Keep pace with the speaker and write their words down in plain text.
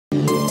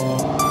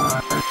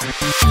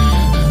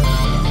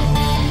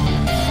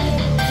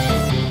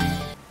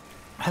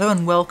Hello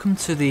and welcome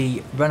to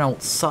the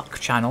Renault Suck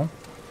channel.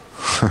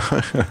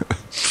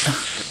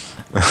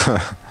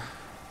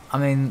 I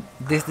mean,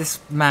 this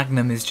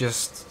Magnum is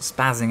just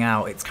spazzing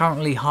out. It's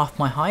currently half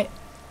my height.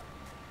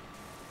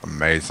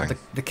 Amazing.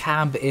 The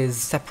cab is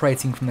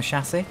separating from the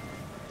chassis.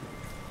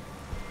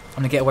 I'm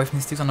gonna get away from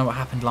this too, because I know what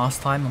happened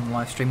last time on the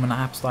live stream when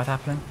that started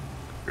happening.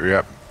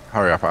 Yep.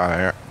 Hurry up out of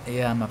here.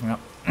 Yeah, I'm having up.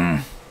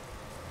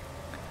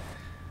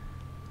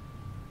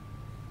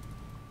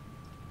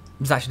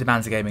 It's actually the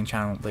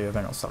BanterGamingChannel, the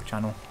Renault Suck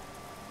channel.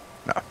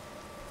 No.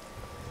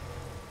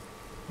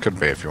 Could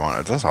be if you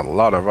wanted. There's a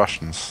lot of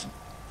Russians.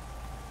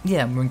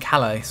 Yeah, we're in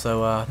Calais,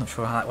 so not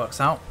sure how that works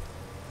out.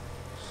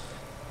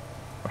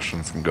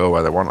 Russians can go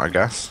where they want, I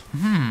guess.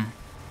 Yeah,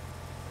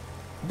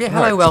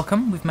 hello, Right.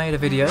 welcome. We've made a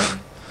video.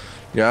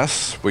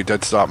 Yes, we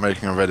did start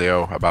making a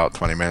video about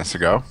 20 minutes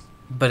ago.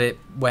 But it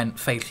went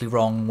fatally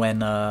wrong when,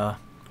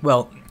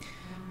 well,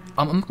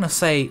 I'm not going to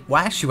say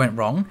what actually went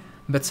wrong,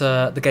 but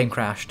the game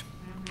crashed.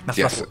 That's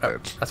Yes, what,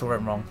 it did. That's what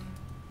went wrong.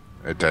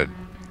 It did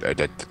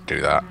do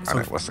that, So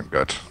and it wasn't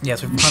good. Yeah,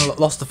 so we've kind of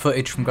lost the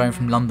footage from going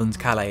from London to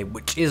Calais,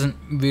 which isn't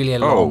really a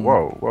Oh, long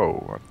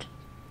whoa, what?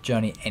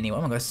 journey anyway.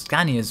 Oh my god,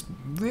 Scania's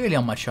really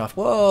on my shaft.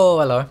 Whoa,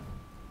 hello.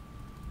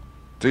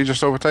 Did he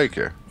just overtake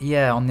you?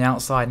 Yeah, on the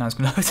outside, now it's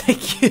going to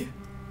overtake you.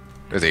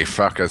 Did he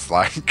fuck us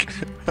like...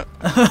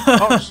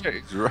 oh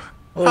shit, he's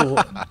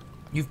Oh,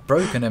 you've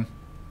broken him.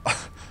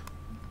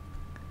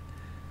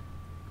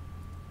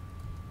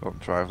 Don't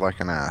drive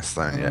like an ass,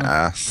 don't you, Yeah.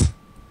 ass?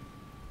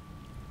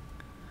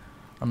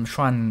 I'm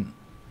trying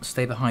to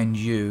stay behind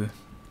you.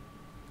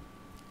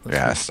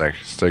 Yeah, stay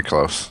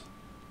close.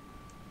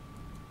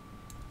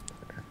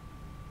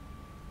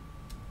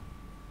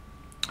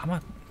 Am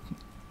I...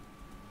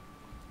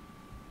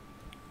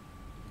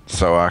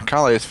 So,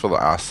 Calais is full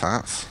of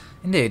asshats.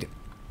 Indeed.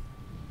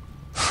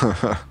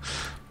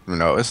 We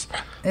noticed.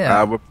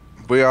 Yeah.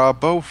 We are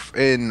both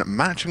in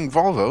matching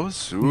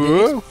Volvos.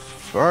 Whoa,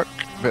 fuck.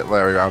 Bit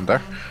Larry around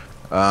there.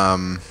 We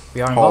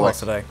are in hauling Volvo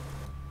today.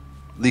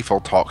 lethal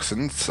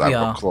toxins. I've We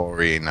got are.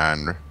 chlorine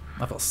and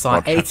I've got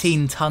Blood tests.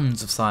 18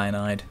 tons of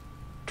cyanide.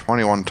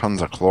 21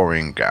 tons of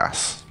chlorine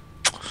gas.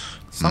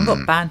 Some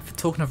got banned for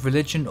talking of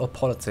religion or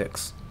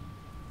politics.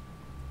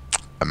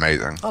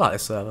 Amazing. I like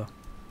this server.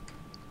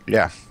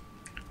 Yeah.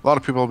 A lot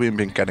of people have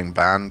been getting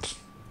banned.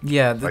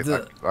 Yeah, Like,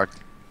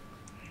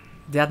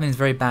 the admin is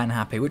very ban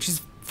happy, which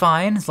is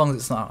fine as long as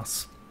it's not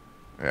us.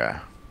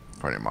 yeah,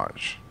 pretty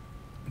much.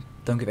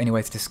 Don't give any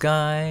way to this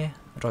guy.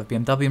 I drive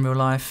BMW in real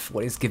life.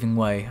 What is giving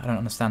way? I don't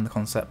understand the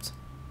concept.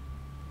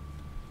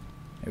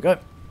 Here we go.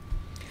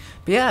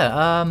 But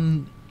yeah,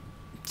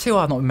 too,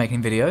 I've not been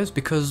making videos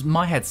because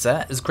my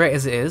headset, as great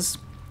as it is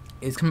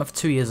coming up for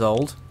 2 years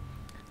old,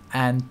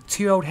 and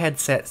 2-year-old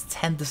headsets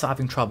tend to start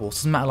having trouble. So it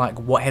doesn't matter like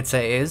what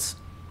headset it is,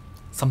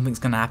 something's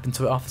going to happen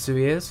to it after 2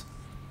 years.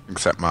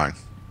 Except mine.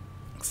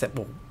 Except,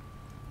 well,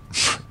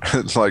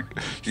 It's like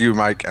you,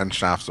 Mike, and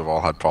Shafts have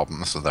all had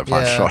problems with their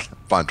Yeah.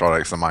 plant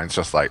products, and mine's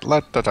just like la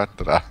da da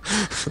da da.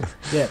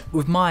 yeah,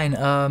 with mine,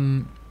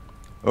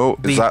 Oh,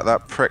 The- is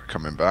that prick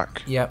coming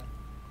back? yep.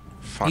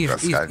 Fuck,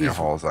 that's getting your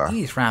holes there.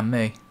 He's rammed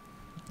me.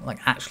 Like,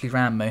 actually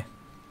rammed me.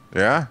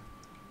 Yeah?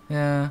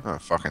 Yeah. Oh,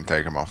 fucking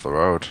take him off the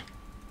road.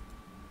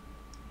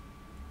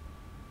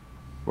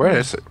 Where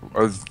is it?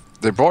 Oh,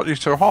 they brought you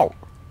to a halt.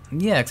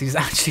 Yeah, because he's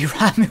actually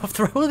rammed me off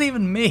the road. It wasn't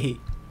even me.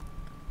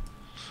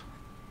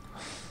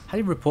 How do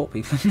you report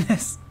people in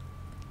this?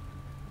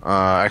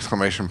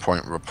 Exclamation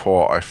point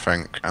report, I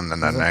think, and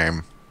then their Is it?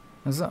 name.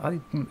 Is that, how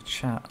do you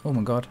chat? Oh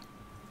my god.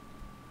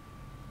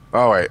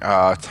 Oh wait,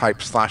 type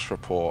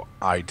 /report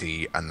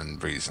ID and then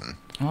reason.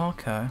 Oh,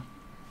 okay.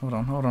 Hold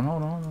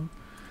on.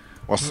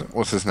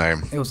 What's his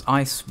name? It was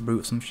ice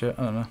root some shit.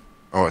 I don't know.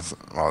 Oh, is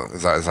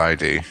that his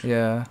ID?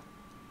 Yeah.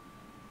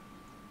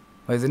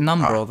 Wait, is it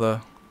number or the...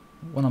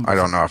 What number? I is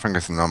don't it? know. I think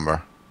it's a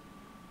number.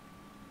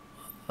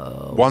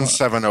 What?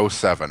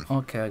 1707.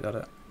 Okay, I got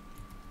it.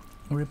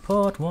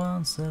 Report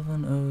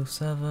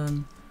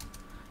 1707.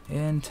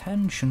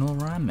 Intentional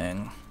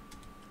ramming.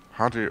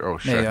 How do you? Oh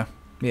There you shit. go.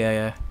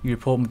 Yeah. You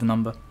report with the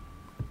number.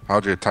 How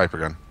do you type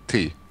again?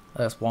 T.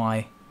 That's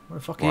Y. Where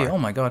the fuck are Y. you? Oh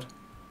my god.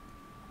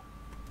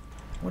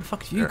 Where the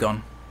fuck have you Yeah.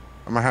 gone?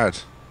 I'm ahead.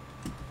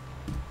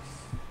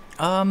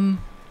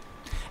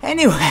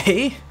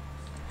 Anyway,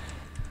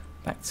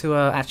 back to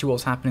actually what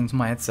was happening to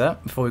my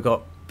headset before we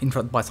got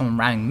interrupted by someone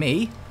ramming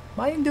me.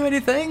 I didn't do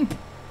anything.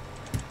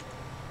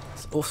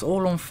 It's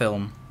all on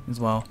film as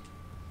well.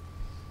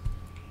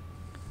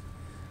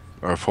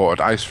 I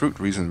reported ice fruit,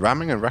 reason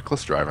ramming and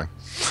reckless driving.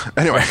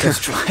 Anyway.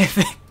 Just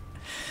driving.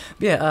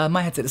 But yeah,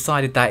 my headset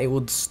decided that it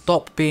would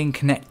stop being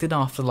connected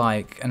after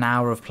like an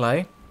hour of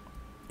play.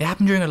 It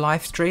happened during a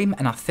live stream,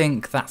 and I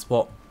think that's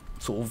what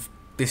sort of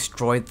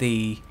destroyed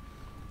the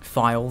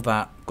file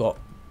that got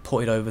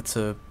ported over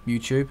to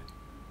YouTube.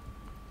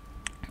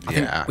 I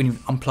think when you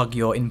unplug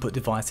your input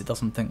device, it does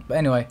something. But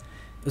anyway,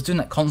 it was doing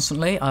that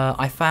constantly.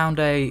 I found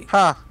a...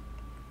 Ha!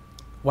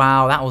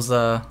 Wow, that was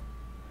driving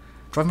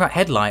without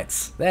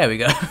headlights. There we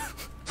go.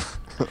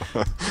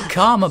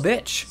 Karma,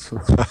 bitch.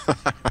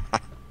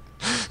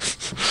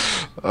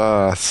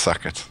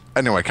 Suck it.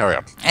 Anyway, carry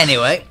on.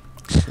 Anyway,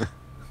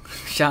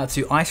 shout out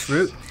to Ice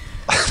Root.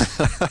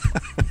 Son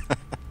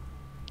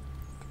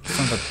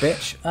of a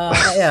bitch.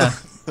 Yeah.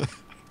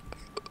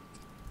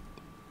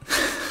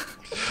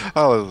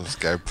 Oh, this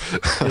game.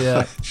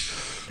 Yeah.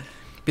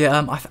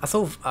 Yeah, I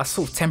sort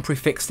of temporarily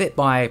fixed it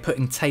by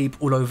putting tape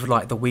all over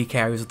like the weak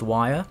areas of the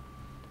wire,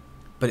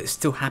 but it's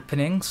still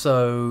happening.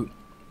 So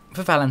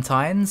for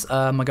Valentine's,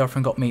 my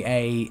girlfriend got me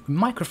a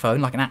microphone,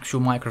 like an actual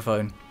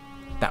microphone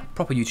that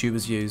proper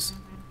YouTubers use.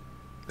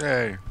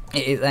 Yay.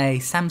 It is a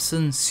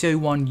Samsung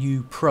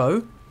CO1U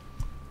Pro,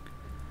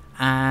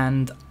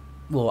 and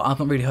well, I've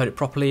not really heard it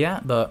properly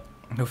yet, but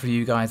hopefully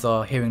you guys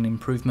are hearing the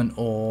improvement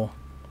or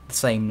the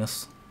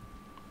sameness.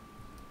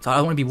 So I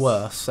don't want to be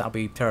worse. That'll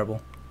be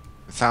terrible.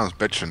 It sounds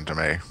bitchin' to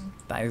me.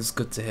 That is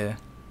good to hear.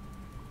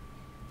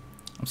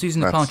 I'm just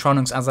using the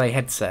Plantronics as a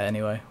headset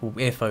anyway, or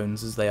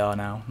earphones as they are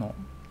now. They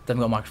haven't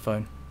got a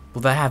microphone.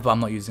 Well, they have, but I'm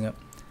not using it.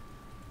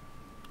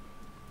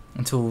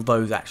 Until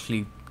those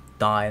actually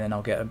die, and then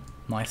I'll get a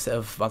nice set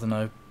of, I don't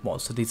know,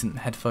 what's a decent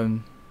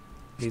headphone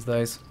these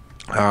days.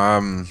 I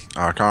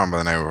can't remember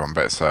the name of them,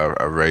 but it's a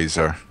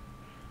Razer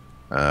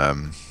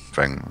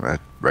thing. A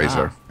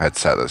Razer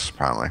headset that's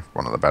apparently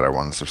one of the better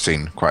ones. I've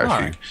seen quite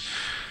a few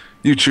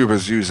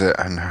YouTubers use it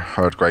and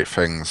heard great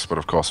things, but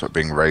of course, it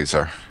being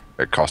Razer,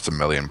 it cost £1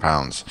 million.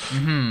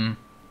 I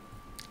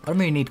don't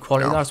really need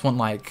quality. Yeah. I just want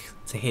like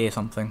to hear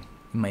something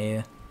in my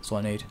ear. That's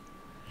what I need.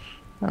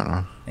 I don't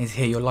know. I need to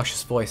hear your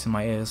luscious voice in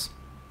my ears.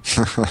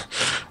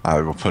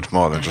 I will put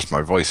more than just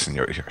my voice in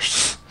your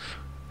ears.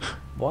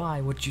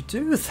 Why would you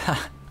do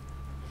that?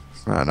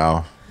 I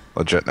know.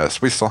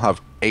 Legitness. We still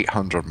have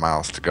 800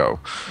 miles to go.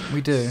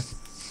 We do.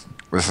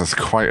 This is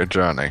quite a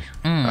journey.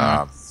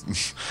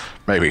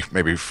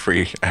 Maybe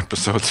 3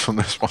 episodes from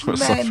this one or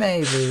something.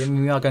 Maybe. I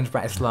mean, we are going to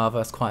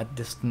Bratislava. It's quite a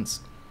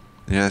distance.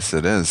 Yes,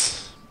 it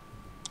is.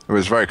 It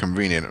was very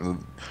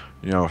convenient.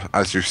 You know,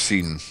 as you've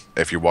seen,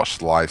 if you watch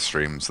the live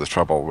streams, the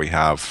trouble we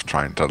have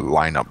trying to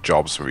line up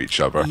jobs for each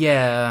other.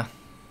 Yeah.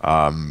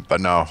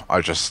 But no,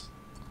 I just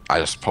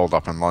pulled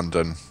up in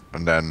London,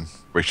 and then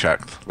we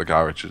checked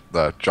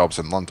the jobs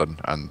in London,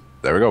 and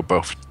there we go.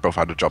 Both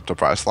had a job to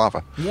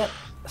Bratislava. Yep.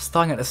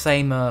 Starting at the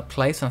same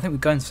place, and I think we're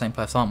going to the same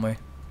place, aren't we?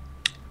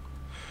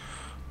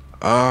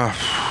 1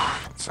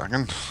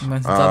 second. We're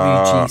going to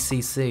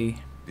WGCC.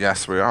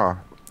 Yes, we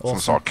are. Awesome.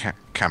 Some sort of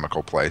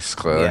chemical place,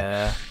 clearly.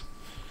 Yeah.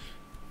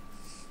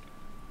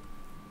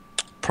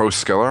 Pro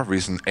Skiller,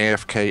 reason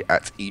AFK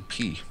at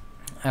EP.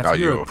 At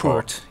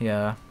Europort,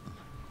 yeah.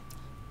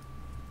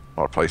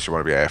 Not a place you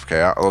want to be AFK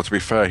at. Although, to be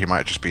fair, he might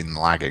have just been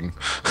lagging.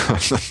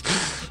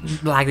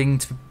 Lagging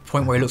to the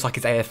point where he looks like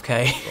it's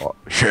AFK.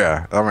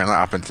 Yeah, I mean, that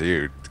happened to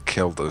you.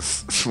 Killed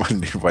us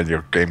when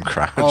your game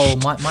crashed. Oh,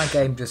 my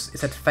game it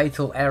said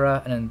fatal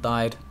error and then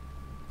died.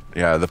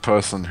 Yeah, the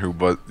person who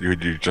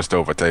you just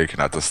overtaken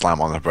had to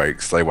slam on the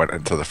brakes. They went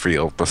into the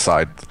field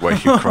beside where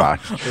you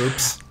crashed.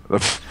 Oops.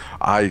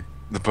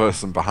 The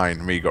person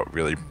behind me got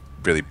really,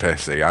 really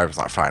pissy. I was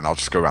like, fine, I'll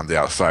just go around the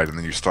outside, and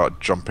then you start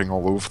jumping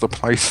all over the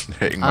place and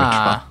hitting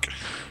my track.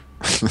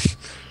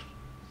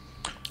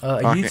 A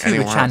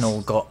YouTuber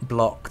channel got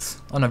blocked.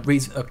 Oh no,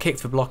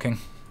 kicked for blocking.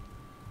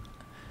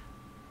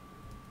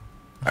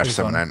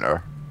 F7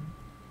 enter.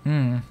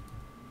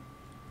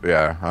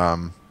 Yeah,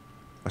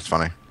 that's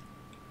funny.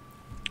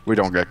 We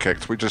don't get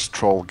kicked. We just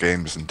troll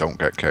games and don't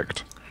get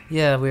kicked.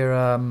 Yeah,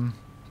 we're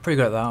pretty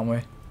good at that, aren't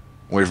we?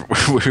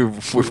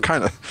 We've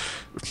kind of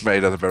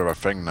made it a bit of a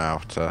thing now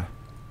to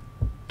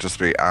just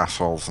be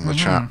assholes in the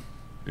chat.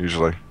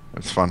 Usually,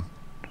 it's fun.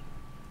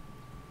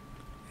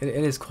 It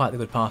is quite a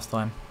good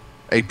pastime.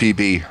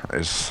 APB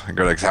is a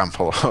good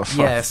example of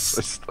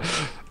yes.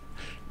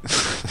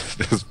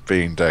 Just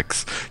being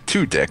dicks.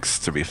 2 dicks,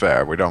 to be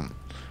fair. We don't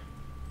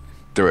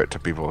do it to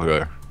people who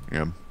are,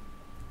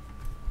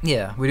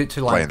 yeah, we do it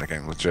to playing the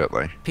game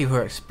legitly. People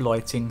who are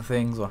exploiting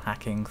things or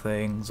hacking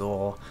things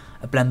or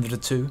a blend of the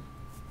two.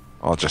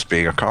 Or just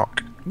being a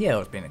cock. Yeah,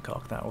 or being a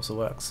cock. That also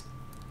works.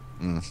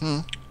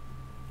 Hashko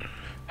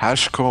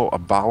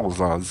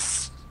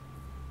Abalzaz.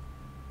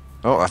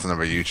 Oh, that's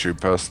another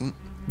YouTube person.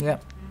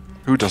 Yep.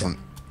 Who doesn't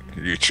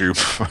YouTube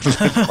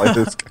like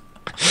this game?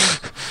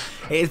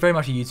 It is very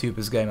much a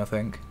YouTuber's game, I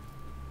think.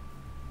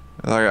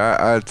 Like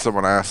I had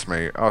someone ask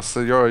me, "Oh, so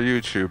you're a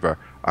YouTuber?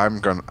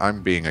 I'm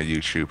being a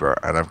YouTuber,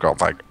 and I've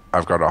got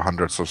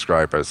 100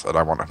 subscribers, and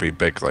I want to be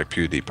big like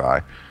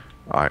PewDiePie.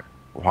 Like,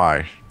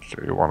 why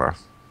do you want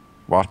to?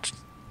 What?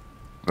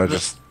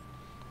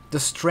 The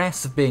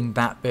stress of being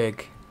that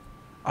big.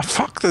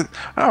 Fuck the.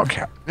 I don't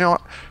care. You know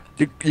what?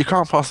 You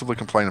can't possibly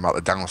complain about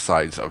the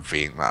downsides of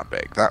being that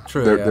big.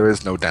 There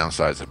is no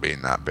downsides of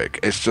being that big.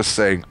 It's just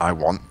saying I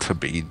want to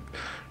be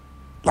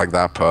like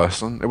that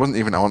person. It wasn't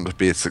even I want to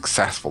be as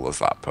successful as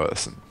that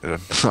person.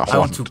 I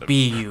want to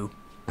be you.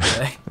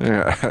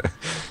 Yeah.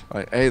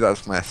 Like, A,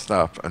 that's messed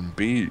up, and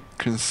B,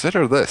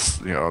 consider this.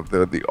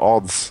 The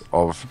odds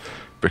of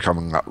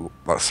becoming that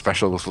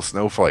special little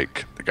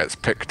snowflake that gets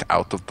picked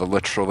out of the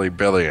literally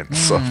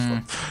billions.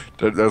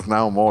 There's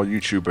now more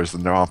YouTubers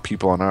than there are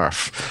people on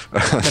Earth.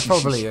 There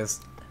probably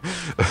is.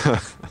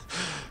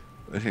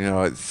 You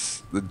know,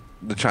 it's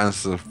the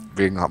chances of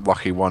being that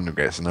lucky one who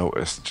gets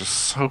noticed just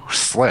so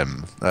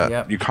slim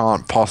that you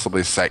can't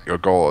possibly set your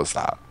goal as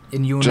that.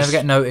 And you'll never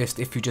get noticed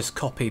if you just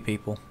copy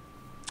people.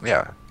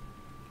 Yeah.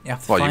 You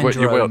have to find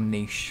your own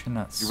niche, and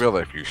that's... You will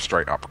if you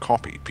straight up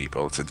copy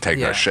people to take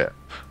their shit.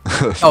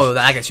 Oh,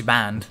 that gets you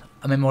banned.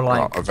 I mean, more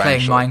like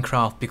playing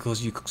Minecraft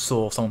because you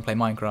saw someone play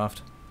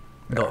Minecraft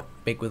and got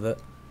big with it.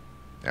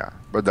 Yeah,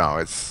 but no,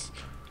 it's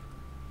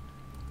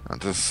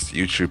just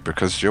YouTube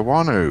because you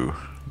want to.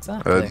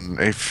 Exactly. And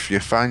if you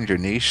find your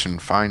niche and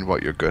find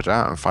what you're good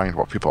at and find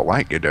what people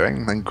like you're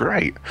doing, then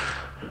great.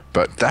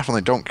 But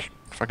definitely don't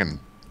fucking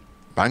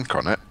bank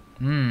on it.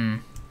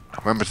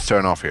 Remember to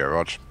turn off here,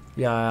 Rog.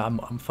 Yeah,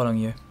 I'm following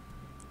you.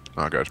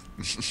 Oh, good.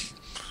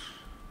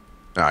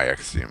 Yeah, I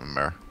can see him in the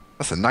mirror.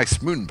 That's a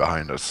nice moon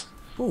behind us.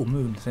 Ooh,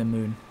 moon, same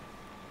moon.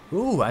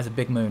 Ooh, that's a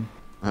big moon.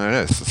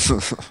 It is.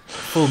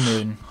 Full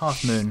moon,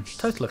 half moon,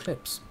 total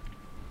eclipse.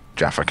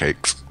 Jaffa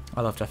cakes.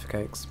 I love Jaffa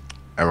cakes.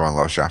 Everyone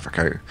loves Jaffa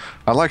cake.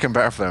 I like them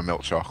better for their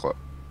milk chocolate.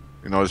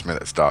 You notice me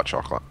that it's dark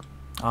chocolate.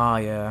 Ah,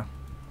 yeah.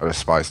 I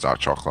despise dark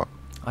chocolate.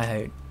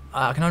 I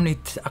can only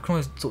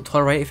sort of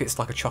tolerate if it's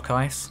like a choc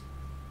ice.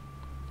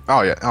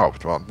 Oh yeah. Oh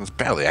well, there's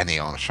barely any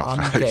on a choc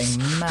ice. I'm getting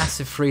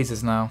massive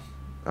freezes now.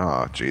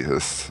 Oh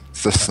Jesus!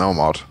 It's the snow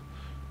mod.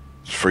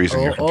 It's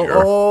freezing your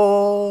computer.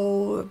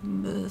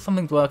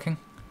 Something's working.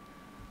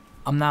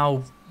 I'm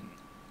now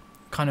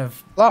kind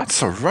of...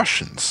 Lots of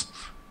Russians.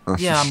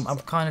 Yeah, I'm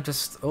kind of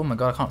just... Oh my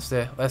god, I can't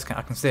steer. I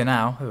can steer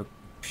now. Oh,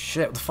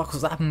 shit, what the fuck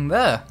was happening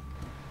there?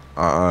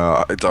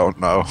 I don't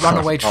know.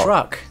 Runaway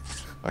truck.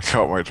 I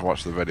can't wait to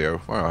watch the video.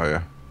 Where are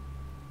you?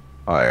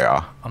 Oh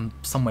yeah. I'm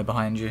somewhere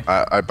behind you.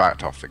 I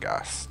backed off the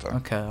gas. So.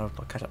 Okay, I'll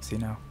catch up to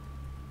you now.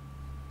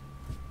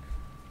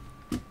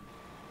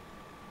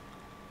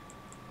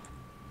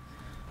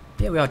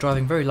 Yeah, we are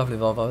driving very lovely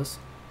Volvos.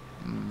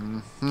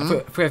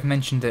 If we have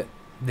mentioned it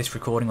this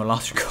recording or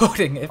last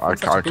recording, I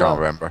can't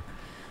remember.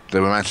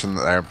 Did we mention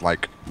that they're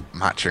like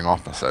matching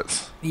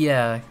opposites?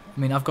 Yeah, I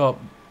mean I've got,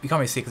 you can't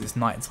really see because it's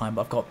night time,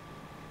 but I've got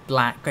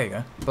black. There you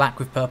go, black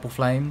with purple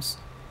flames.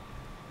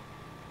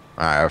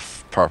 I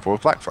have purple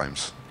with black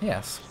flames.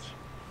 Yes.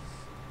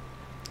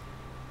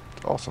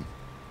 Awesome.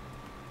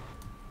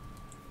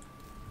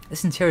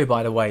 This interior,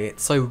 by the way,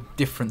 it's so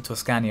different to a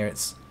Scania.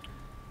 It's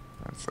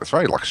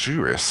very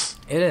luxurious.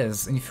 It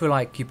is, and you feel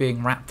like you're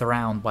being wrapped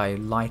around by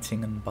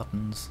lighting and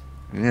buttons.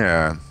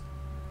 Yeah.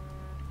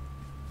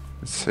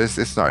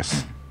 It's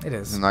nice. It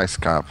is. It's a nice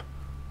cab.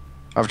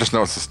 I've just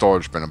noticed the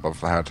storage bin above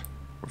the head.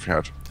 Above your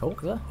head.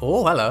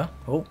 Oh, hello.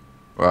 Oh.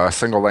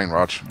 Single lane,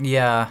 Rog.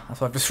 Yeah,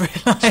 that's what I've just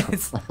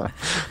realised.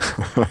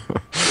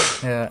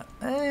 Yeah.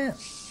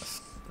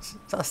 Is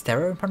that a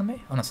stereo in front of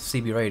me? Oh, that's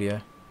a CB radio.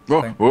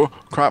 Oh,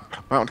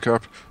 crap. Mountain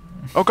curb.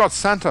 Oh god,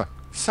 Santa!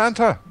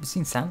 Santa! Have you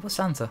seen Santa? What's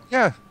Santa?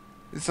 Yeah.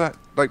 Is that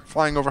like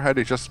flying overhead?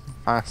 He just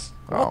passed.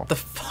 What the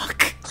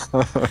fuck?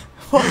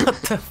 What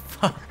the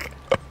fuck?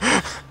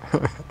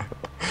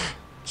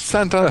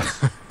 Santa!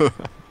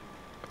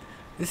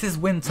 This is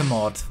winter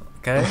mod,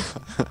 okay?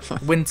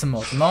 Winter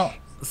mod, not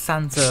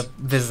Santa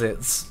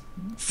visits.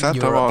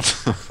 Santa mod.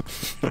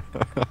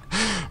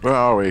 Where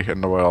are we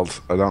in the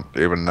world? I don't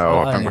even know.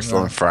 I think we're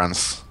still in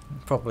France.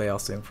 Probably are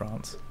still in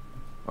France.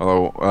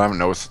 Although I haven't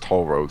noticed the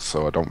toll road,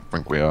 so I don't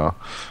think we are.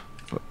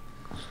 But...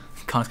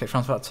 Can't escape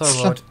France without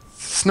toll road.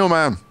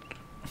 Snowman!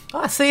 Oh,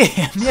 I see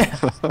him, yeah.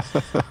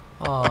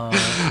 Oh,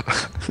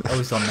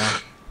 he's on now.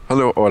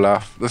 Hello,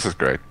 Olaf. This is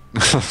great.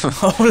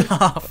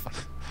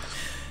 Olaf!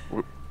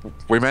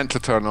 We meant to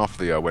turn off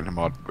the winter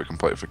mod, we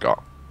completely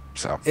forgot.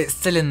 So it's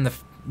still in the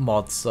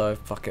mod, so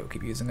fuck it, we'll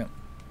keep using it.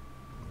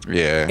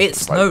 Yeah. It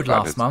snowed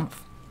last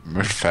month.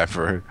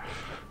 Mid-February.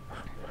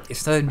 It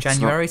snowed in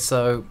January,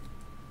 so...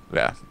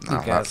 Yeah,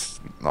 no,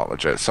 that's not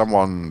legit.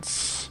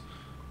 Someone's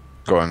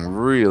going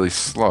really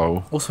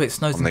slow. Also, it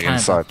snows on in the Canada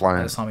inside lane.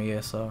 at this time of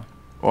year, so...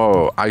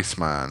 Oh,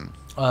 Iceman.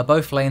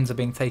 Both lanes are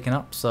being taken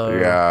up, so...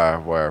 Yeah,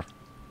 where?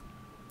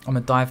 I'm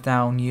gonna dive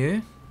down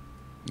you.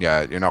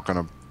 Yeah, you're not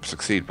gonna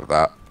succeed with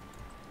that.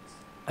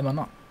 Am I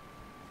not?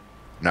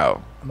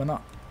 No. Am I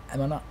not?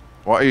 Am I not?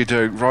 What are you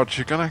doing, Rog?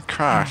 You're gonna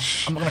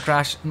crash. I'm not gonna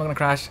crash. I'm not gonna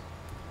crash.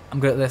 I'm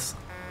good at this.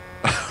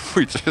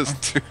 We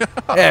just...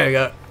 There we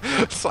go.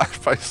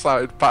 Side by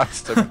side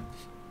past him.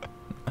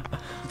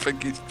 I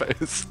think he's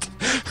pissed.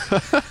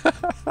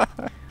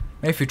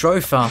 Maybe if you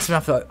drove fast, we'd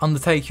have to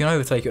undertake you and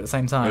overtake you at the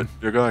same time.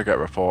 You're gonna get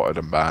reported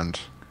and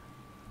banned.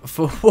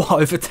 For what?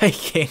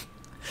 Overtaking?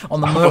 On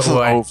the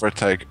motorway?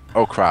 Overtake.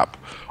 Oh crap.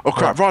 Oh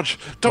crap, Rog!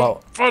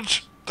 Don't... Rog!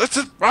 This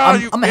is...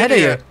 I'm ahead of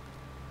you.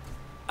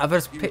 I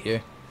better pit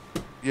you.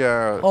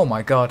 Yeah. Oh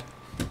my god.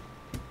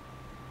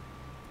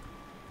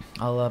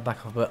 I'll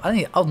back off, but I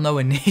think I'll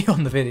nowhere near you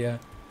on the video.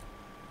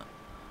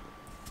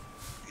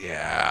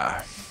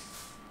 Yeah.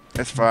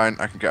 It's fine,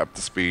 I can get up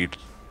to speed.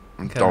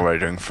 I'm already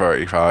doing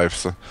 35,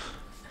 so...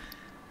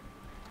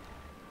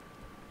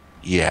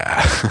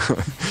 Yeah.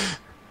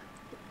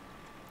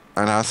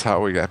 And that's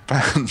how we get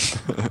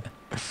banned.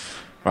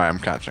 Right, I'm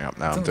catching up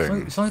now. I'm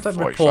doing as long as you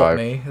don't 45. report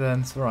me,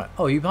 then it's alright.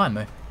 Oh, are you behind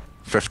me?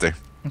 50.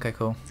 Okay,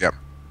 cool. Yep.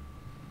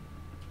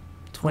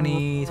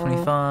 20,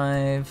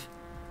 25,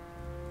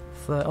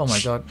 30. Oh my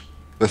god.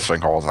 This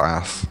thing hauls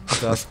ass.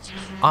 It does.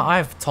 I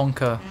have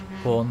Tonka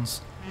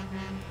horns.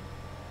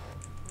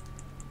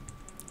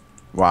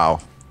 Wow.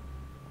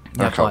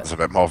 Yeah, That color's a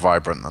bit more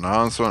vibrant than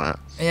ours, wasn't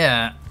it?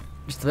 Yeah,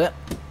 just a bit.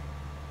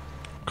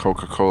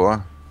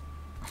 Coca-Cola.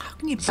 How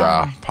can you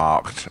ban?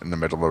 Parked in the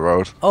middle of the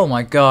road. Oh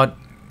my god.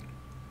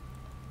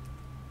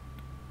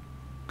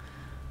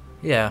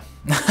 Yeah.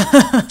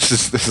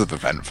 this is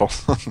eventful.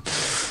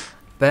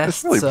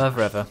 Best really,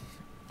 server ever.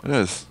 It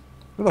is.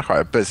 We're quite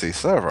a busy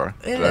server.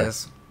 It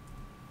is.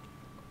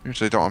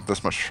 Usually don't have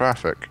this much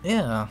traffic.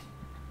 Yeah.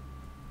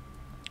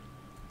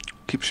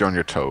 Keeps you on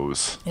your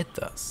toes. It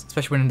does.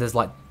 Especially when there's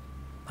like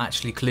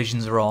actually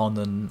collisions are on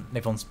and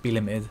everyone's speed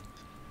limited.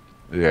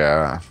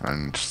 Yeah,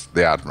 and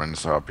the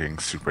admins are being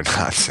super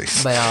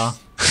Nazis. They are.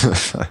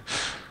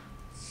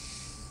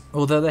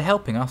 Although they're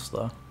helping us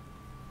though.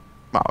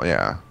 Well,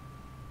 yeah.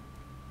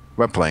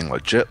 We're playing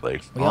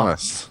legitly,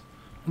 honest.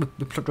 We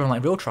plugged on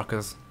like real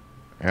truckers.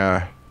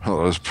 Yeah, one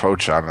of those pro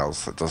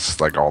channels that does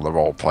like all the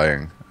role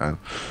playing and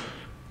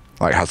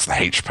like has the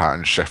H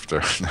pattern shifter.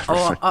 And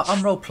oh,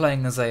 I'm role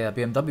playing as a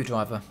BMW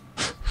driver.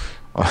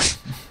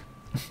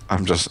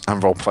 I'm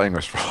role playing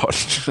as Rod.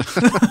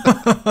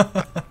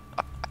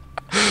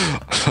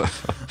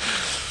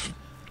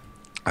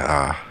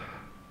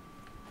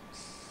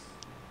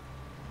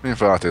 Been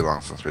far too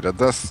long since we did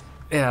this.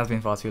 It has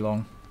been far too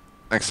long.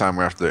 Next time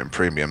we have to do it in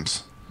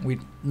premiums.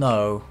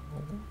 No,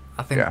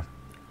 I think. Yeah.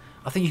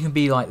 I think you can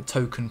be like a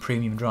token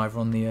premium driver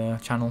on the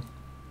channel.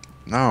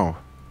 No.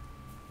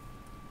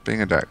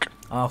 Being a dick.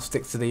 I'll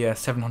stick to the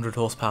 700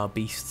 horsepower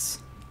beasts.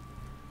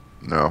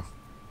 No.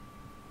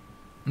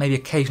 Maybe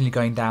occasionally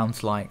going down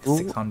to like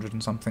 600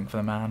 and something for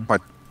the man. My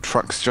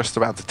truck's just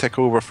about to tick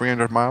over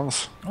 300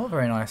 miles. Oh,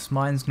 very nice.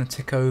 Mine's going to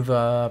tick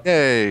over...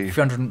 Yay!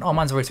 300... Oh,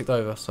 mine's already ticked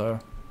over, so...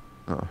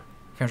 Oh.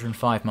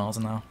 305 miles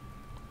an hour.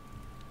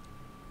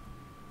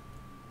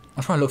 I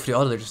was trying to look for the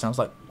odometer just now. I was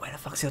like, where the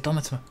fuck's the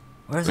odometer?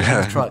 Where is it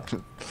on the truck?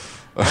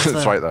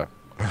 It's right there.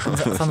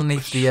 It's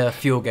underneath the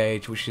fuel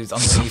gauge, which is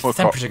underneath the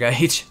temperature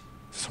gauge.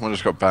 Someone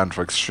just got banned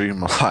for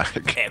extreme lag.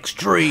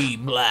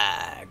 Extreme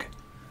lag.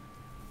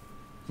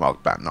 Well,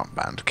 not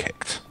banned,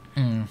 kicked.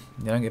 You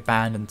don't get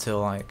banned until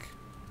like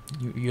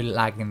you're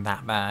lagging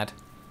that bad.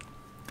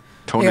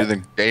 Tony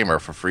the Gamer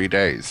for 3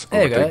 days.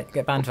 There you go.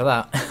 Get banned for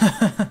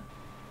that.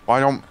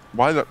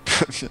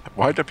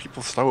 Why do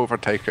people still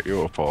overtake at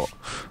Europort?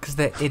 Because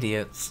they're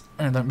idiots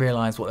and they don't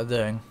realise what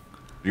they're doing.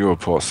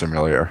 Europort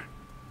Simulator.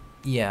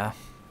 Yeah.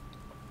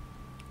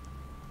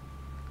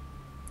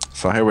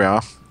 So here we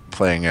are,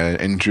 playing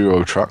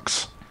Enduro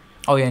Trucks.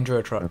 Oh yeah,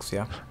 Enduro Trucks,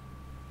 yeah.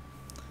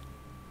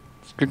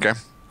 It's a good game.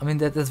 I mean,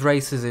 there's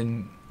races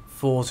in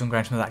Forza and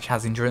Gran Turismo that actually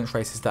has endurance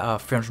races that are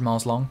 300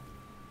 miles long.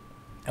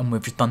 And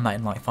we've just done that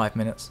in like 5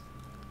 minutes.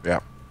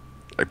 Yeah.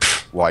 Like,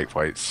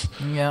 lightweights.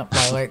 Yeah,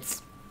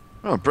 lightweights.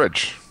 Oh,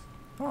 bridge.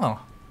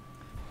 Oh.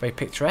 Very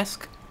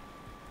picturesque.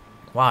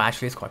 Wow,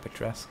 actually it's quite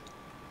picturesque.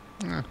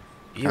 Yeah.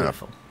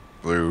 Beautiful.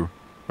 Blue.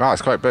 Wow,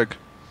 it's quite big.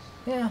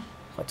 Yeah,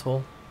 quite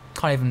tall.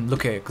 Can't even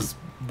look at it because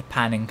the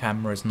panning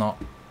camera is not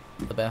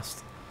the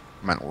best.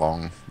 Meant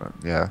long, but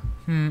yeah.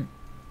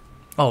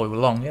 Oh, we were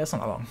long. Yeah, it's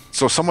not that long.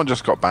 So someone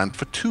just got banned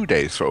for 2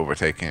 days for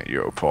overtaking at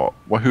Europort.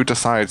 Well, who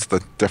decides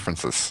the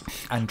differences?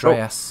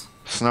 Andreas. Oh,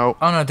 snow.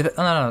 Oh no,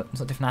 no,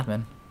 it's a different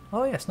admin.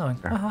 Oh yeah, snowing.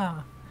 Yeah.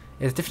 Aha.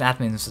 It's different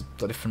admins,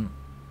 got different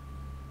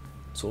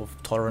sort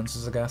of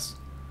tolerances, I guess.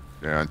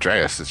 Yeah,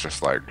 Andreas is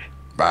just like,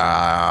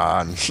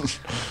 ban.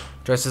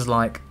 Andreas is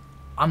like,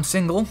 I'm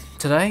single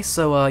today,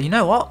 so you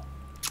know what?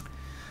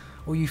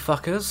 All you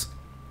fuckers,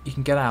 you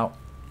can get out.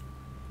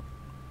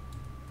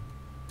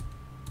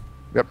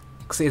 Yep.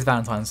 Because it is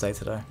Valentine's Day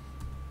today.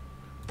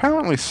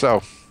 Apparently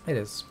so. It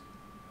is.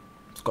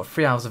 It's got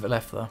 3 hours of it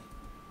left though.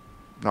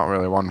 Not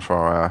really one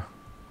for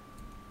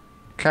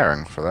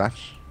caring for that.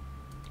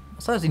 I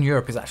suppose in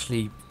Europe it's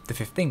actually the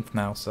 15th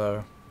now,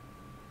 so...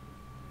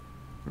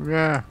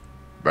 Yeah.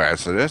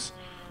 Yes, it is.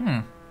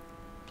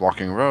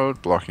 Blocking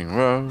road, blocking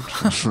road.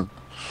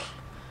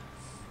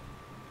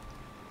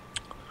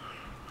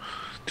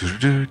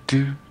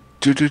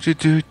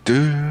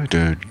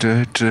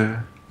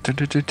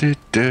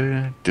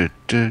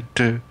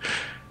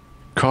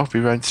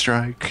 Copyright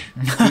strike.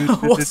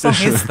 What song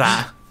is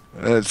that?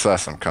 It's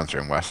some country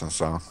and western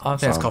song. I don't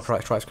think it's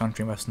copyright strikes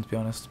country and western, to be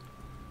honest.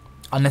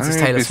 Unless it's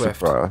Taylor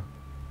Swift.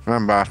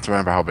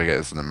 Remember how big it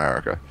is in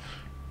America.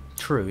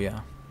 True, yeah.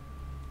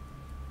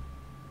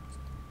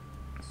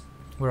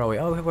 Where are we?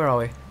 Oh, where are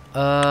we?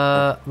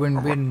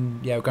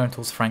 We're going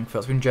towards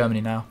Frankfurt. We're in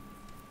Germany now.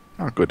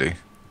 Oh, goody.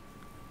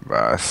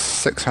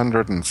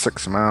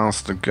 606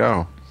 miles to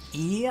go.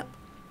 Yep.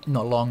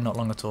 Not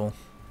long at all.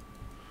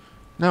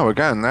 No, we're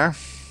getting there.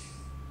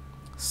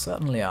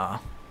 Certainly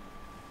are.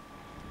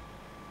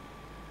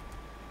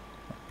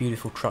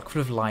 Beautiful truck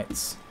full of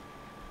lights.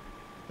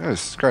 Yeah,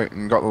 it's great.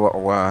 And got the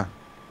little,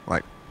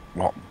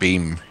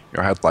 beam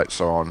your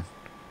headlights are on.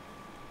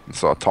 And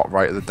sort of top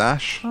right of the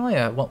dash. Oh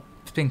yeah, what,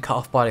 It's being cut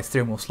off by the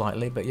steering wheel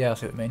slightly, but yeah, I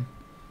see what you mean.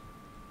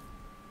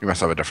 You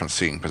must have a different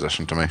seating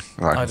position to me.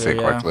 I can do, see it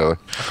quite clearly.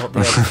 I've got the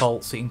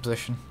default seating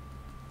position.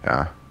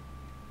 Yeah.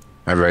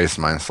 I raised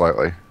mine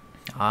slightly.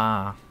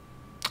 Ah.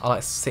 I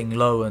like sitting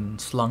low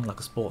and slung like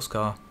a sports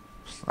car.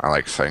 I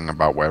like saying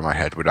about where my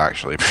head would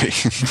actually be.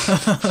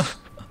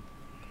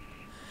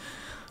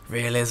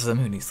 Realism,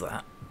 who needs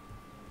that?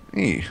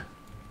 Me.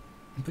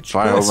 So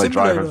I only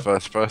drive in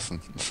first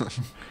person.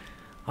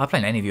 I play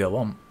in any view I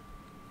want.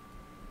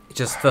 It's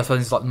just first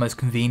person is like the most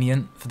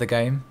convenient for the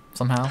game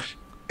somehow.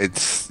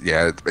 It's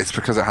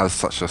because it has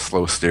such a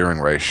slow steering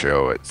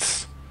ratio.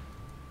 It's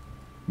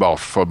well,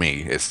 for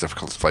me, it's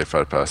difficult to play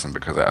third person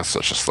because it has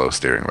such a slow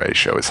steering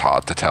ratio. It's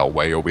hard to tell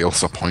where your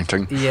wheels are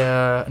pointing.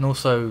 Yeah, and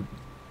also you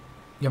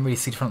don't really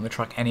see the front of the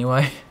truck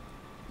anyway.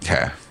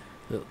 Yeah.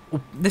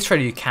 This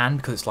trailer you can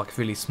because it's like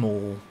a really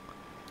small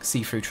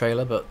see-through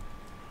trailer, but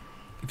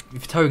if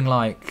you're towing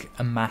like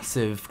a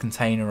massive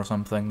container or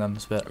something, then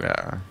it's a bit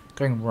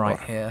going right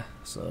here.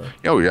 So.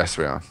 Oh yes,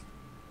 we are.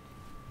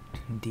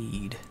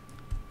 Indeed.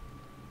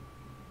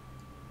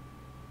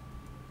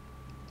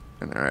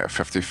 And they're at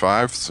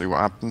 55. See what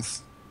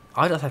happens.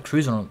 I just have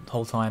cruise on the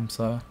whole time,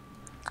 so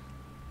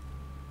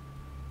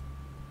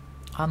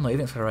I'm not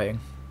even accelerating.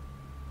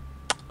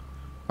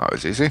 That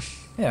was easy.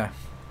 Yeah.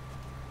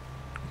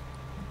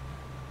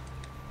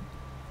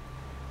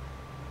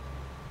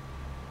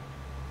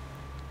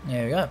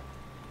 There we go.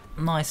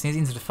 Nice and easy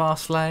into the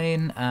fast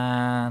lane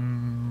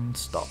and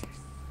stop.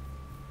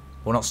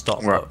 Well, not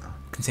stop, but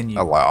continue.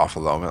 I'll let off a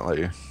little bit, let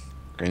you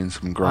gain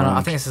some ground.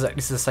 I think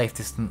this is a safe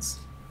distance.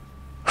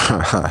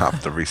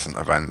 After recent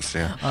events,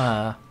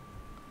 yeah.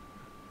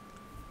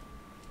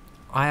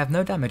 I have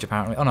no damage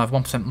apparently. Oh no, I have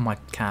 1% on my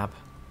cab.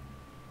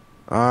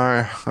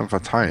 I have a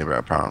tiny bit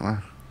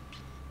apparently.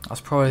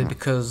 That's probably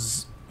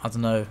because, I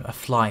don't know, a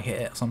fly hit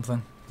it or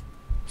something.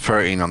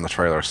 13 on the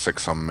trailer,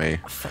 6 on me.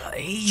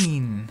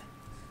 13?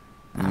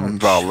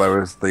 Well, there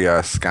was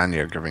the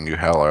Scania giving you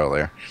hell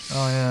earlier.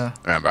 Oh yeah.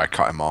 Remember, I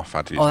cut him off. I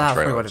had to use the trailer. That's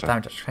probably where the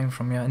damage actually came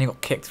from, yeah. And he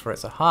got kicked for it,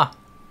 so ha!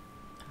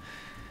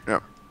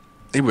 Yep.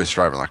 He was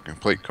driving like a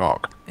complete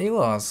cock. He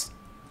was.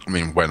 I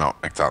mean, we're not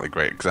exactly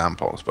great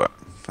examples, but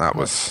that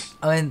was...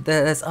 I mean,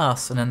 there's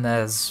us, and then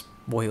there's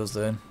what he was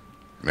doing.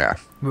 Yeah.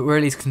 We're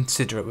at least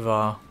considerate with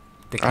our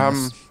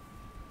dickiness.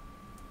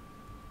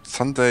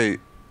 Sunday...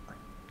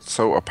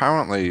 So,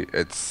 apparently,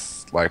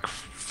 it's like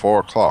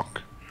 4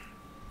 o'clock.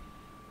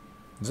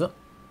 Is it?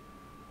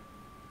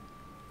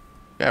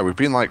 Yeah, we've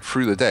been like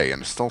through the day,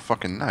 and it's still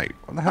fucking night.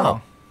 What the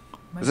hell?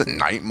 Is it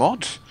night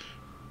mod?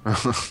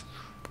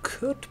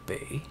 Could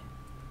be.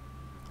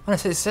 Oh, it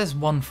says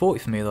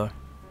 1:40 for me though.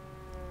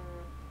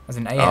 As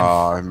in AM.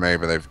 Oh,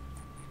 maybe they've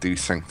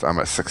desynced. I'm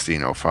at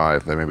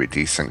 16:05. They maybe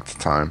desynced the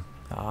time.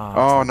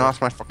 Oh no,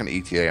 that's my fucking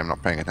ETA. I'm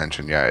not paying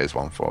attention. Yeah, it is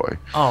 1:40.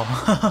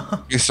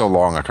 Oh. It's so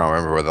long. I can't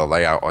remember where the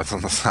layout was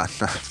on the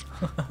sat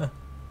nav.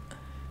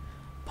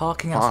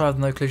 Parking outside of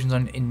the no collision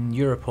zone in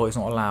Europort is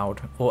not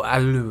allowed or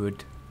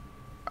allowed.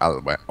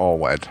 All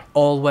wed.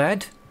 All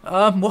wed?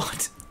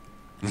 What?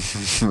 I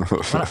know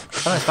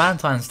it's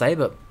Valentine's Day,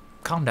 but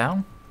calm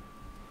down.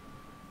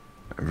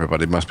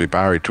 Everybody must be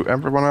married to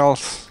everyone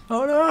else.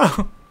 Oh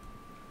no!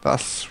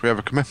 Thus, we have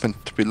a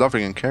commitment to be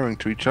loving and caring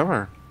to each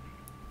other.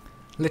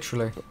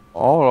 Literally.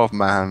 All of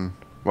man.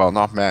 Well,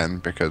 not men,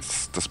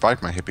 because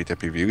despite my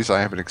hippy-dippy views,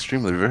 I have an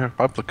extremely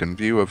Republican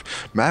view of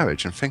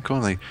marriage and think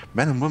only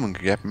men and women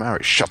can get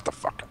married. Shut the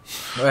fuck up.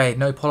 Hey,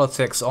 no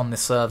politics on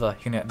this server.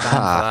 You can get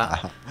banned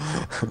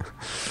for that.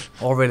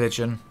 Or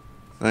religion.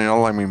 You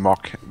gotta let me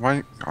mock...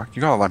 Why?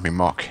 You gotta let me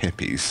mock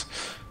hippies.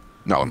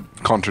 No,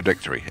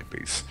 contradictory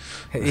hippies.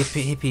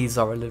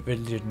 Hippies are a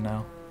religion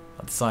now.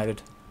 I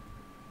decided.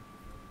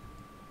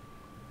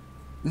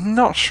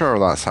 Not sure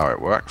that's how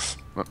it works.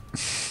 But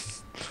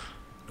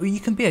well, you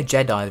can be a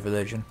Jedi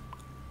religion.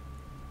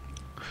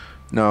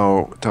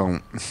 No,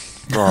 don't.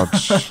 God.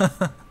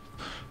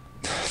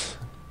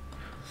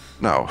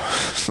 No.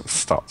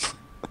 Stop.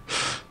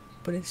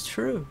 But it's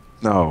true.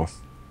 No.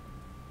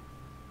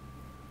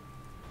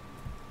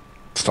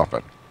 Stop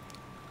it.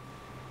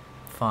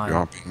 Fine. You're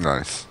not being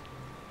nice.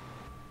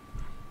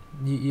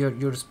 You're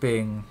just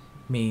being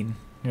mean.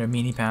 You know,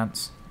 meanie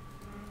pants.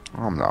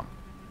 I'm not.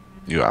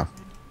 You are.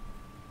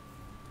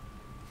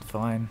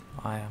 Fine,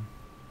 I am.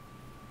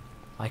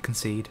 I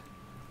concede.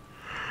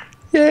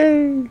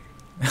 Yay!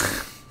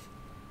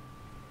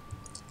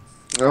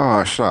 Oh,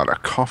 I should have had a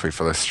coffee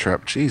for this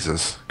trip.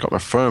 Jesus. Got my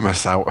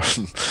thermos out.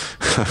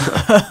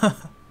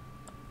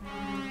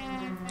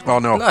 Oh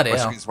no, Bloody my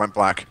hell. screens went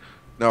black.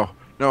 No.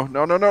 Oh god,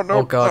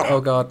 no.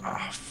 oh god.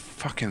 Oh,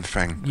 fucking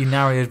thing. You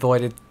narrowly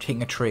avoided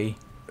hitting a tree.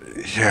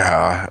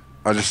 Yeah,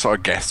 I just sort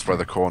of guessed where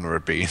the corner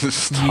would be and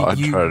just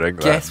started turning.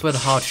 You guessed where the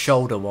hard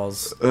shoulder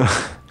was.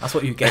 That's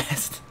what you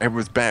guessed. It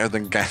was better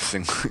than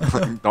guessing,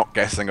 like, not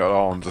guessing at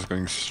all and just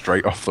going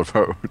straight off the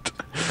road.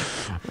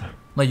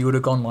 No, you would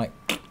have gone like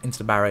into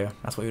the barrier.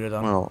 That's what you would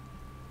have done. Well,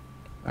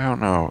 I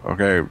don't know.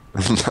 Okay,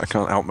 I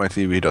can't help my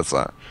TV does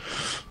that.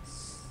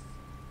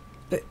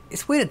 But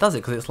it's weird it does it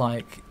because it's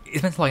like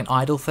it's meant to be like an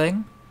idle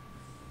thing.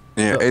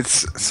 Yeah,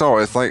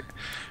 it's like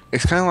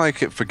it's kind of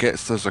like it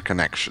forgets there's a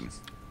connection.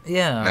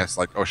 Yeah. And it's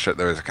like, oh shit,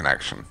 there is a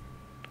connection.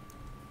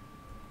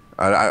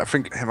 I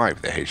think it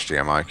might be the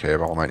HDMI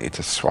cable. I might need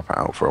to swap it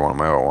out for one of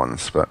my other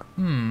ones, but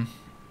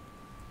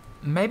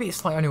maybe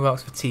it's like only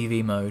works for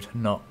TV mode,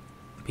 not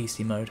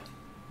PC mode.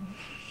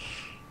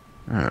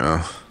 I don't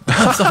know.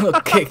 Someone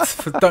got kicked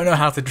for don't know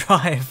how to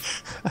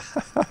drive.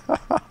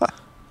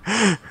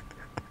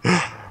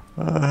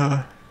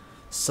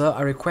 So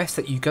I request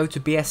that you go to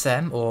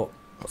BSM or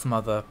some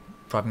other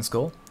driving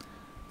school,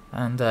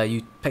 and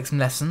you take some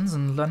lessons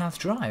and learn how to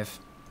drive.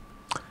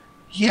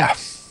 Yeah.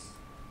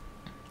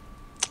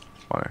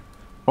 Funny.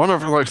 I wonder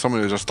if like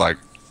someone who just got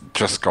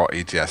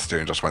ETS2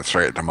 and just went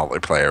straight into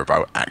multiplayer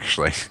without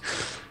actually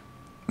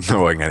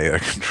knowing any of the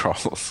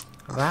controls.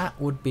 That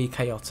would be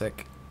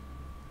chaotic.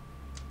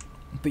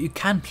 But you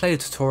can play a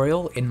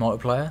tutorial in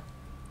multiplayer.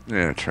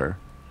 Yeah, true.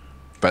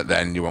 But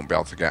then you won't be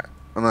able to get,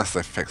 unless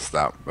they fixed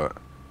that, but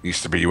it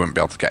used to be you wouldn't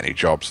be able to get any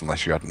jobs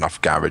unless you had enough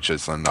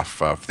garages and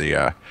enough of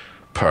the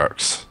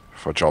perks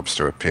for jobs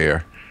to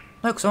appear.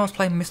 No, because I was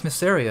playing Miss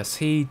Mysterious.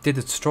 He did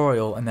a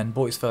tutorial and then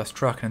bought his first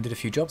truck and did a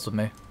few jobs with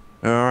me.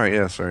 Alright,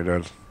 yeah, so he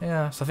did.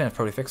 Yeah, so I think I've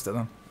probably fixed it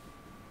then.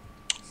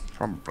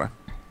 Probably.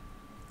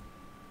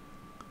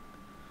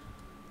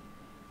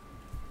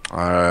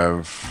 I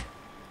have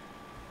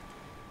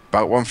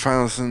about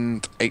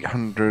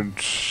 1,800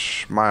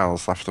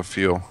 miles left of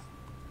fuel.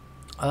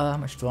 How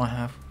much do I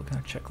have? We're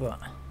going to check that.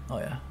 Oh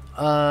yeah.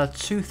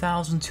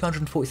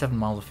 2,247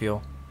 miles of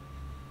fuel.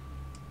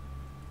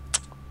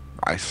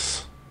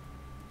 Nice.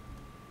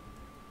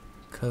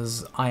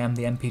 Because I am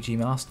the MPG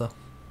master.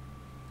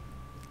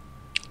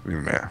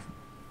 Yeah.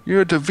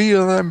 You're the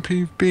real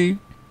MPB.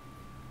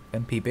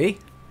 MPB?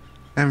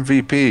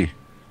 MVP.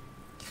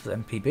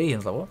 MPB,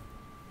 is that what?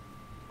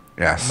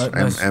 Yes.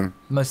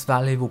 Most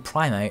valuable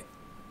primate.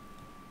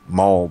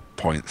 Mall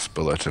points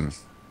bulletin.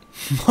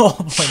 More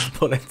points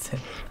bulletin.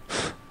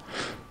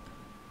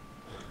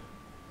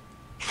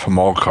 For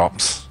mall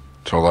cops.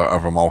 To all the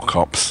other mall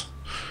cops.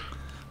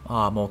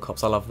 Ah, mall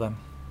cops, I love them.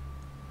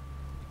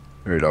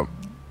 Here you go.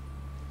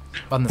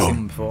 I haven't seen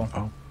them before.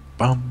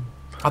 Bum.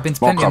 I've been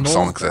to Mall plenty of cops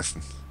malls. don't exist.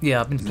 Yeah,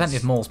 I've been to plenty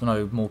of malls, but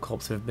no mall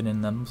cops have been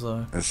in them,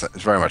 so... It's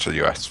very much a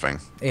US thing.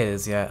 It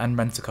is, yeah, and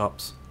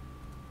rent-a-cops.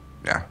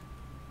 Yeah.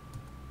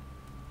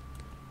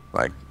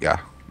 Like, yeah.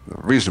 The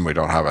reason we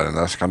don't have it in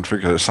this country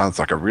because it sounds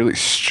like a really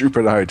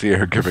stupid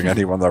idea giving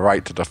anyone the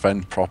right to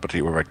defend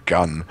property with a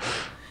gun.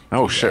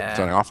 Oh shit,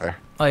 turning off there.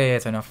 Oh yeah,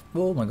 turn off.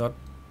 Oh my god.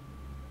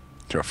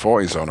 To a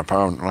 40 zone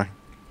apparently.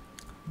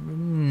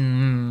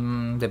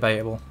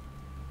 Debatable.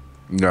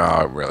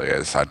 No, it really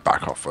is. I'd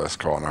back off first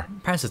corner.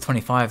 Apparently it's a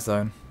 25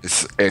 zone.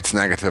 It's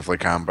negatively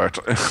cambered.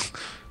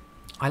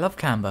 I love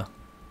camber.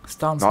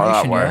 Stance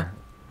Not Nation,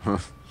 that way.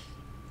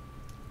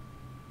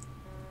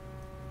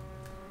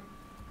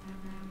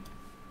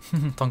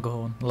 Tonga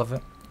horn, love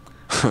it.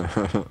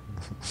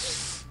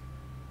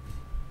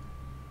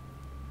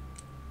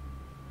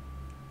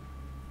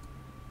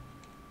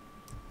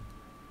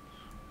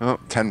 Oh,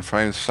 10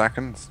 frames a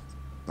second.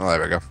 Oh,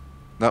 there we go.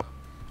 Nope.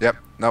 Yep.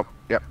 Nope.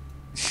 Yep.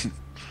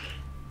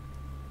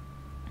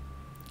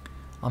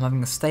 I'm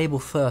having a stable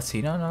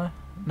 30. No,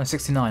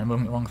 69. I'm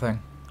looking at the wrong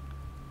thing.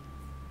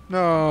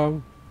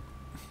 No.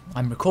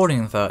 I'm recording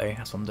in 30.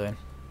 That's what I'm doing.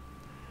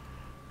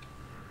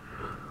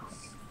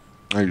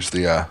 I use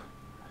the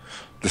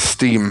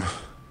Steam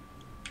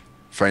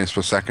frames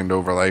per second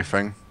overlay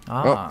thing.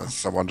 Ah. Oh,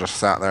 someone just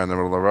sat there in the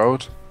middle of the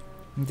road.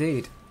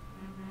 Indeed.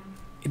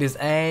 It is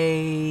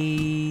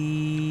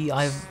a...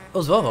 It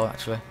was Volvo,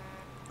 actually.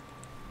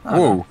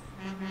 Whoa.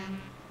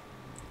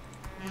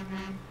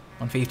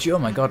 One for each. Oh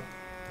my god.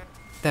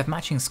 They have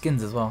matching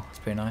skins as well. It's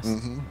pretty nice.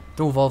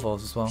 They're all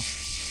Volvos as well.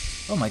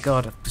 Oh my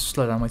god, I've just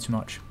slowed down way too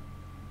much.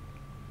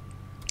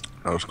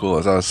 Not as cool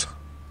as us.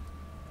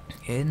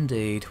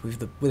 Indeed. We're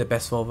the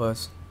best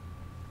Volvos.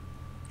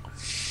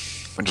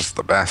 We're just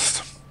the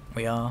best.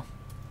 We are.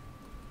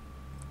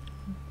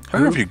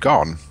 Where have you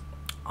gone?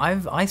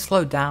 I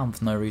slowed down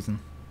for no reason.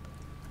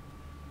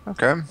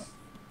 Okay.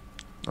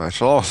 I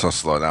shall also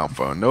slow down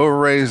for no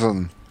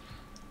reason.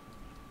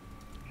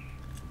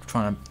 I'm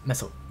trying to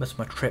mess with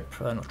my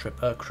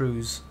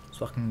cruise,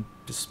 so I can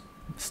just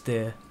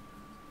steer.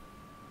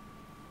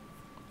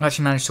 I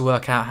actually managed to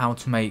work out how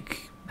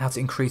to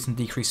increase and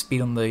decrease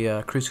speed on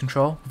the cruise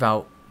control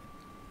without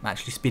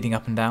actually speeding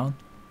up and down.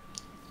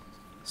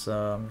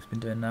 So I've just been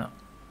doing that.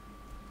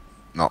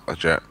 Not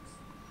legit.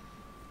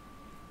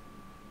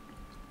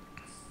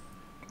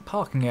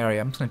 Parking area.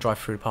 I'm just going to drive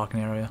through the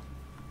parking area.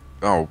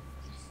 Oh,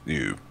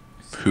 you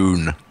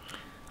poon.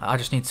 I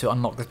just need to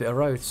unlock this bit of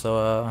road,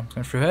 so I'm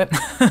going through it.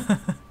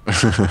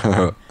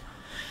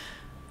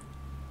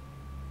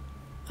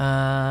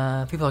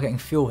 People are getting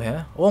fuel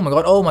here. Oh my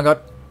god, oh my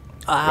god.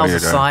 That was a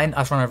sign. I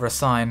just run over a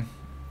sign.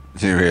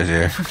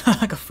 Yeah.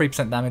 I got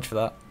 3% damage for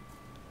that.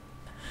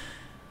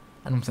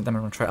 And 1%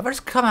 damage on a trail. Have I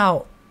just come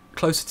out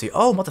closer to you?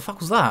 Oh, what the fuck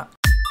was that?